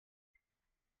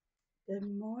Good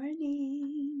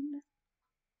morning,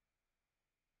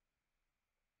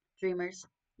 dreamers.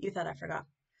 You thought I forgot.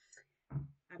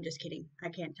 I'm just kidding. I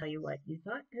can't tell you what you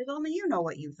thought because only you know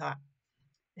what you thought.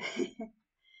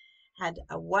 Had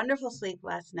a wonderful sleep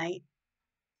last night.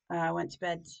 Went to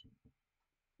bed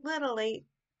a little late,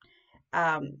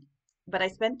 um, but I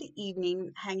spent the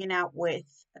evening hanging out with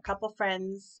a couple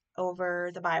friends over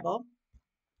the Bible.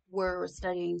 We're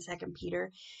studying Second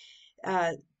Peter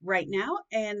uh, right now,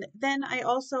 and then I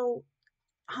also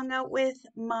hung out with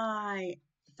my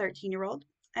 13-year-old,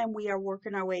 and we are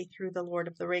working our way through the Lord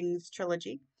of the Rings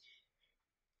trilogy.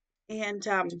 And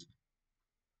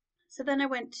so then I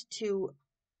went to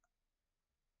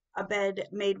a bed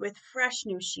made with fresh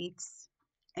new sheets,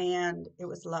 and it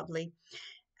was lovely.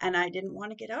 And I didn't want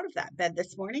to get out of that bed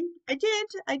this morning. I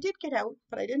did get out,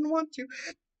 but I didn't want to.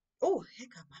 Oh,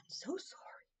 hiccup, I'm so sorry.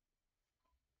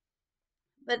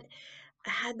 But I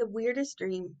had the weirdest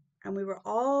dream, and we were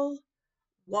all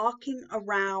walking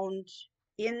around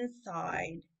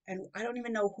inside, and I don't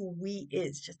even know who we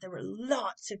is, just there were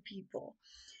lots of people,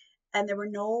 and there were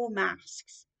no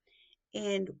masks.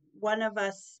 And one of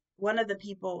the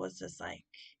people was just like,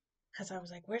 because I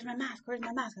was like, where's my mask? Where's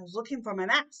my mask? I was looking for my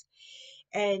mask.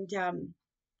 And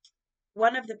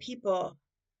one of the people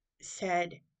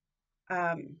said,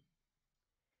 um,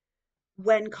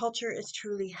 when culture is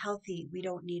truly healthy, we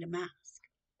don't need a mask.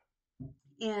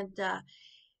 And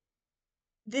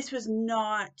this was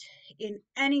not in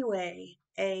any way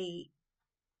a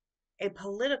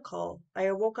political,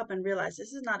 I woke up and realized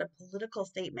this is not a political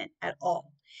statement at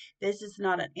all. This is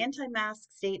not an anti-mask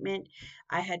statement.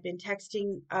 I had been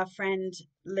texting a friend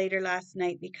later last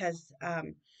night because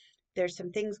there's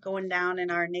some things going down in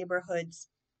our neighborhoods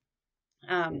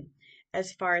um,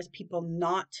 as far as people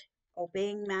not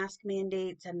obeying mask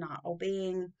mandates and not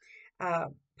obeying uh,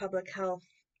 public health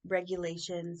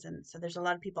regulations. And so there's a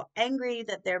lot of people angry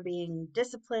that they're being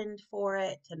disciplined for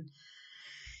it. And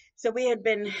so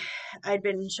I'd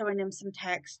been showing him some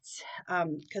texts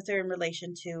because they're in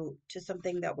relation to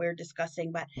something that we're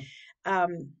discussing. But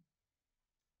um,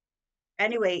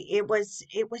 anyway, it was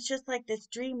just like this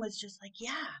dream was just like,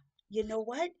 yeah, you know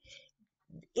what?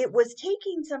 It was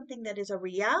taking something that is a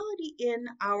reality in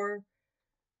our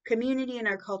community and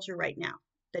our culture right now,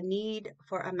 the need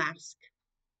for a mask.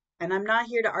 And I'm not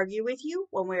here to argue with you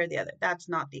one way or the other. That's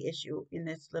not the issue in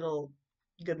this little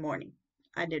good morning.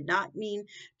 I did not mean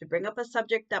to bring up a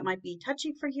subject that might be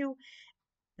touchy for you.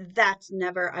 That's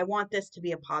never, I want this to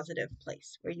be a positive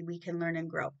place where we can learn and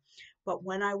grow. But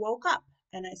when I woke up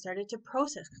and I started to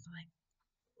process, because I'm like,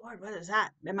 Lord, what is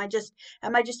that? Am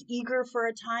I just eager for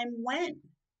a time when?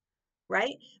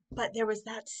 Right? But there was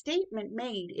that statement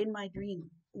made in my dream: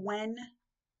 when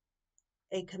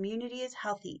a community is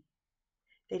healthy,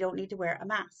 they don't need to wear a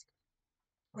mask.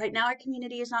 Right now, our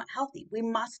community is not healthy. We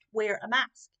must wear a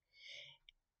mask.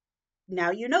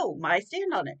 Now you know my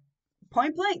stand on it,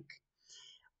 point blank.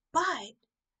 But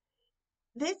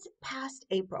this past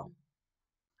April,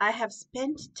 I have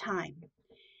spent time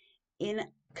in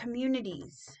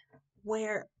communities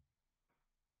where,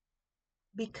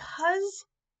 because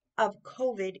of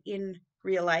COVID in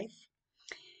real life,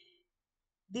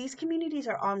 these communities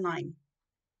are online.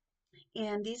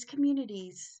 And these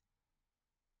communities,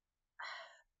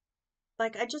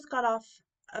 like I just got off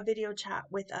a video chat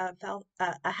with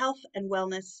a health and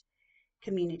wellness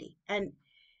community, and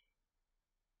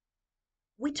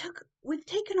we've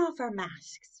taken off our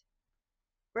masks,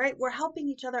 right? We're helping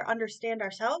each other understand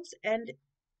ourselves and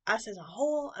us as a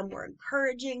whole, and we're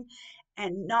encouraging,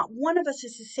 and not one of us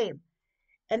is the same.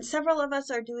 And several of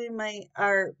us are doing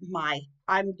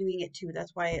I'm doing it too.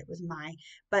 That's why it was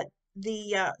but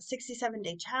the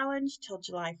 67-day challenge till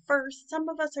July 1st. Some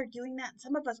of us are doing that, and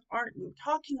some of us aren't. We're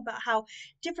talking about how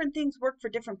different things work for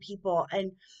different people,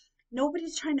 and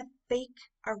nobody's trying to fake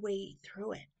our way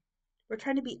through it. We're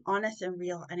trying to be honest and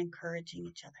real and encouraging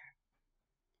each other.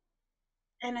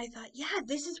 And I thought, yeah,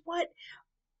 this is what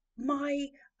my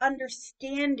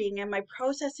understanding and my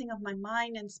processing of my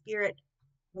mind and spirit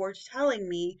were telling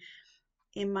me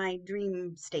in my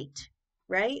dream state,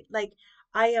 right? Like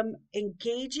I am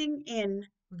engaging in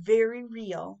very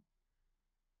real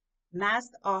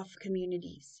mask off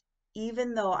communities,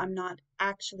 even though I'm not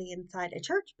actually inside a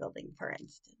church building, for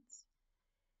instance.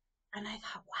 And I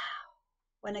thought, wow,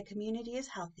 when a community is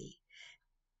healthy,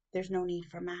 there's no need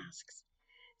for masks.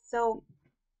 So,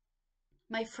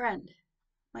 my friend,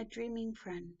 my dreaming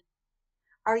friend,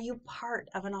 are you part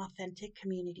of an authentic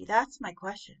community? That's my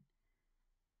question.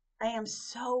 I am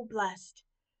so blessed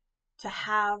to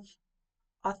have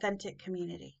authentic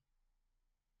community,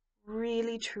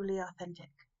 really, truly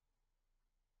authentic.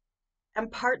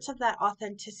 And parts of that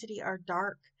authenticity are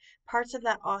dark. Parts of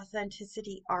that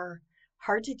authenticity are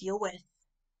hard to deal with.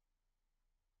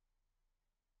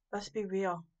 Let's be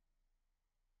real.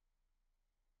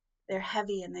 They're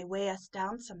heavy and they weigh us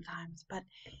down sometimes, but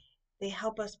they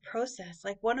help us process.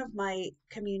 Like one of my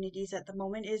communities at the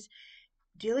moment is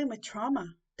dealing with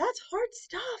trauma. That's hard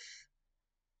stuff.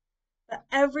 But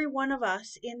every one of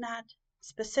us in that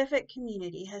specific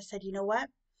community has said, you know what?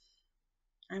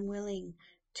 I'm willing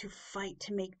to fight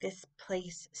to make this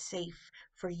place safe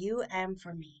for you and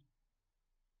for me.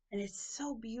 And it's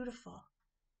so beautiful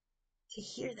to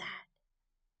hear that.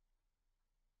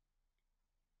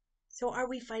 So are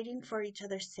we fighting for each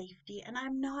other's safety? And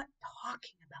I'm not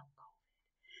talking about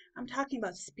COVID. I'm talking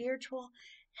about spiritual,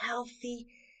 healthy,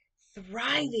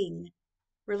 thriving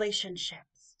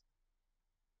relationships.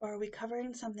 Or are we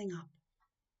covering something up?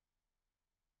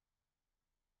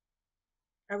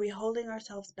 Are we holding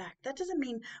ourselves back? That doesn't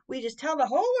mean we just tell the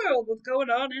whole world what's going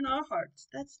on in our hearts.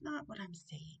 That's not what I'm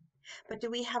saying. But do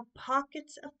we have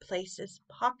pockets of places,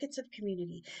 pockets of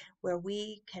community where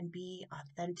we can be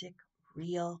authentic,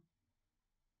 real,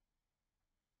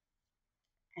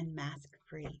 and mask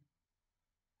free?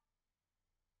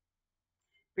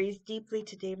 Breathe deeply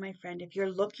today, my friend. If you're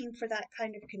looking for that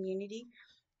kind of community,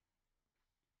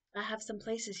 I have some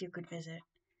places you could visit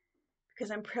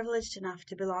because I'm privileged enough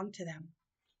to belong to them.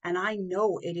 And I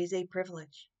know it is a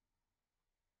privilege.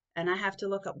 And I have to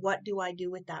look at what do I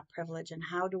do with that privilege and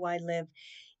how do I live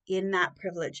in that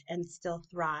privilege and still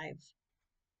thrive.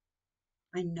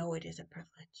 I know it is a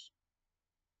privilege.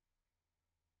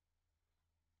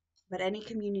 But any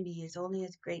community is only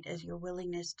as great as your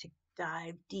willingness to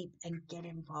dive deep and get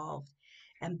involved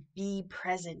and be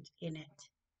present in it.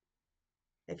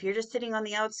 If you're just sitting on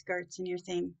the outskirts and you're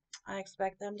saying, I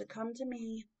expect them to come to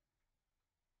me.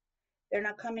 They're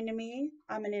not coming to me.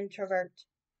 I'm an introvert.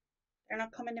 They're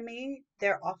not coming to me.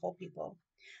 They're awful people.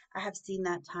 I have seen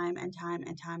that time and time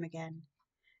and time again.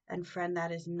 And friend,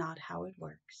 that is not how it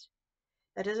works.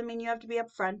 That doesn't mean you have to be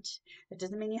upfront. It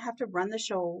doesn't mean you have to run the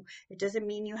show. It doesn't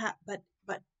mean you have, but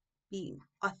being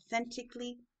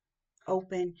authentically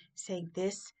open, saying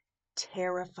this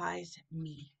terrifies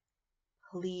me.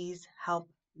 Please help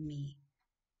me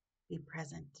be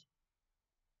present.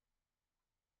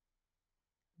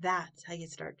 That's how you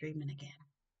start dreaming again.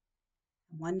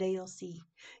 And one day you'll see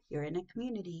you're in a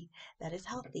community that is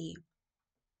healthy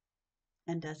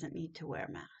and doesn't need to wear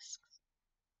masks.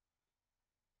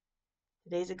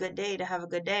 Today's a good day to have a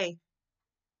good day.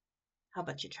 How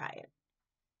about you try it?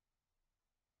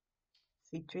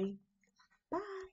 Sweet dreams.